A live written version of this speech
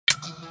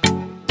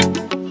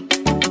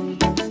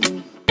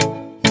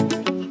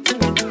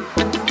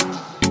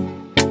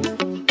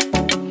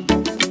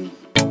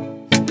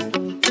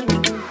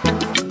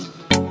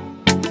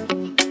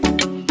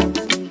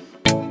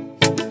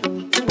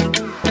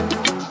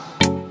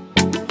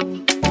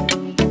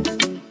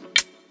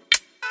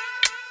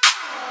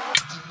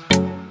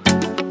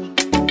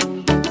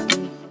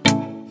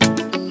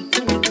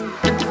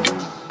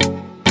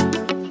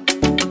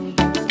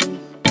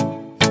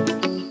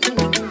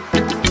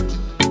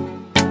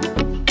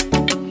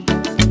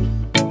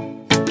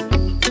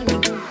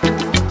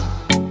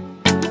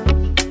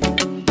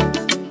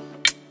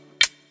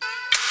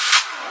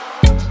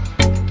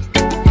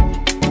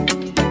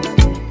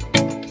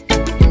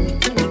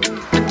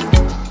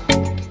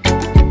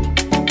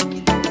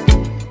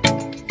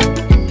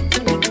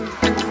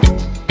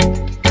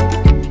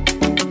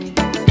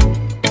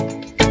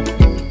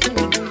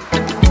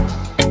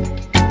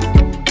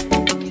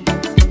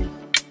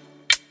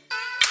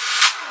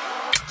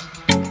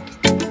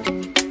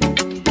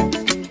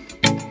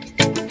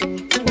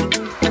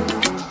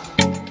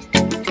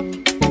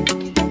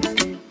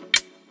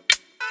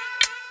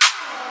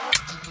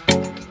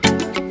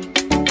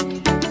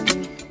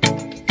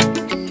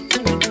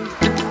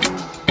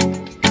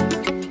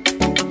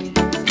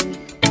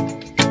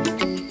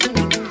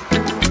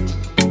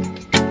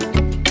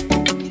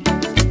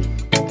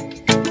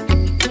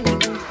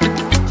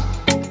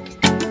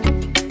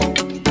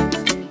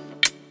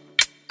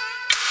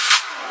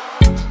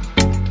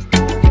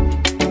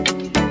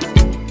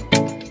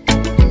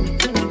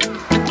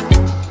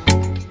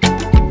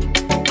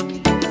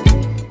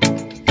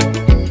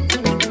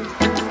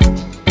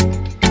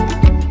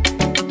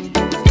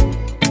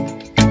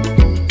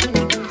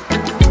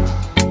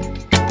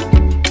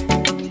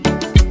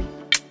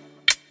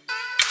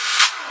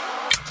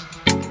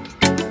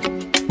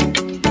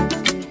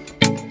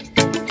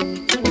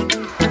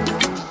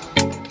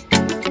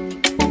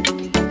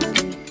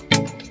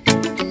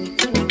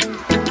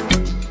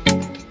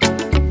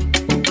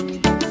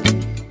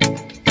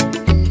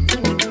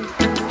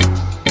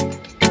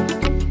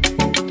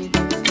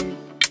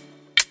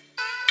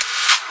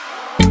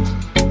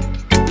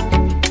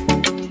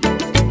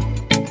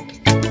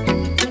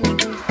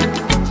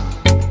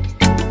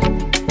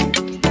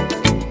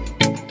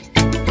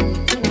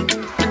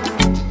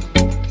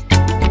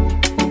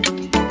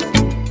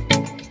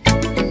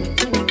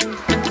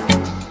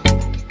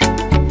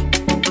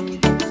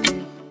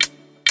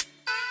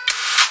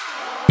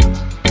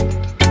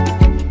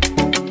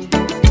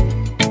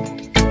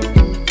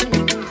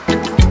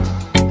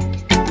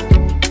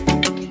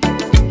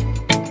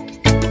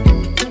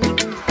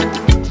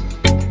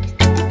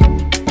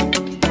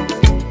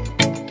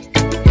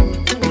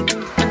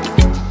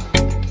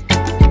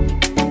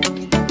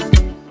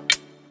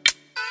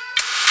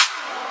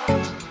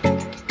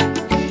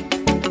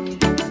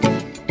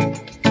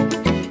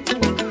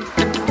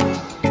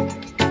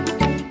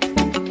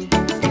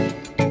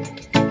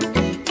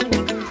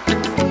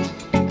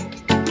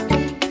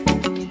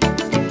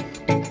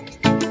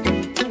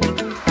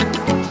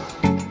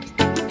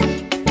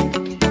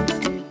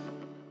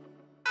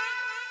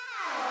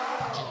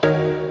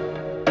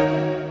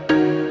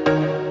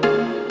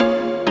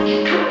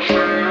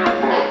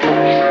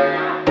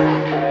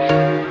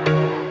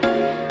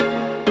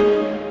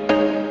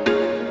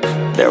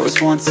There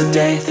was once a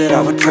day that I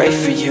would pray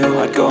for you.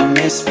 I'd go and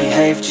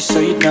misbehave just so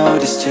you'd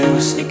notice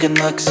too. Sneaking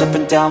looks up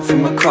and down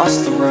from across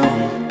the room.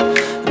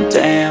 And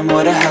damn,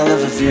 what a hell of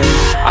a view.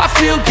 I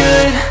feel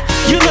good,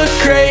 you look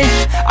great,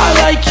 I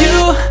like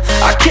you,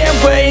 I can't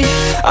wait.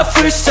 A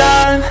first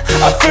time,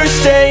 a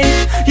first date.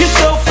 You're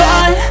so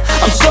fine,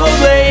 I'm so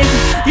late.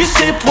 You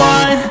sip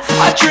wine,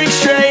 I drink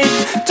straight.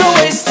 Don't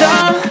waste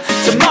time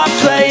to my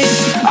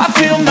place. I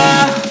feel my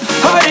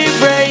heart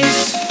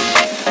erase.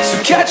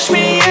 So catch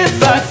me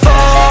if I fall.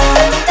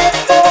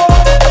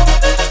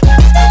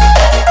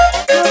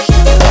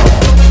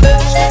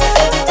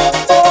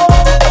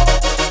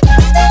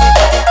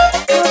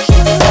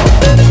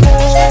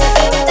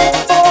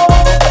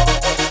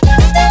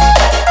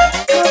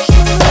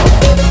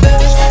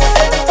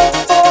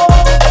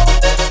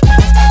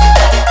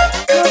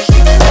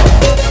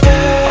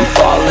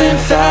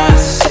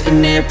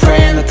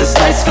 Praying that this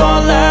night's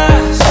gonna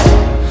last.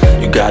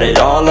 You got it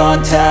all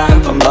on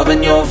tap, I'm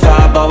loving your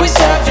vibe, always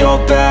have your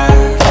back.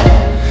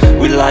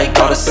 We like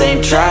all the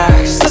same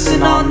tracks,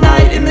 listen all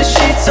night in the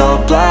sheets all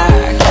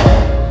black.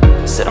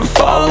 Said I'm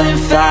falling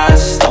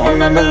fast, don't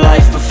remember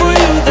life before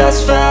you,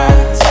 that's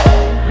fact.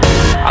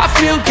 I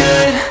feel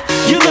good,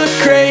 you look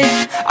great,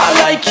 I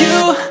like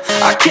you,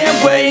 I can't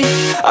wait.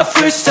 A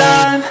first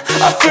time,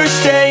 a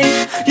first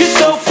date. You're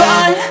so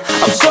fine,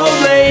 I'm so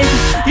late.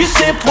 You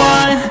sip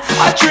wine,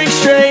 I drink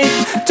straight.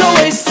 Don't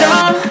waste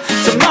time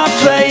to my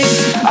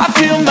place. I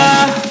feel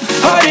my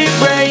heart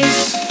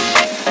erase.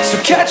 So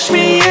catch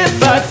me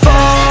if I fall.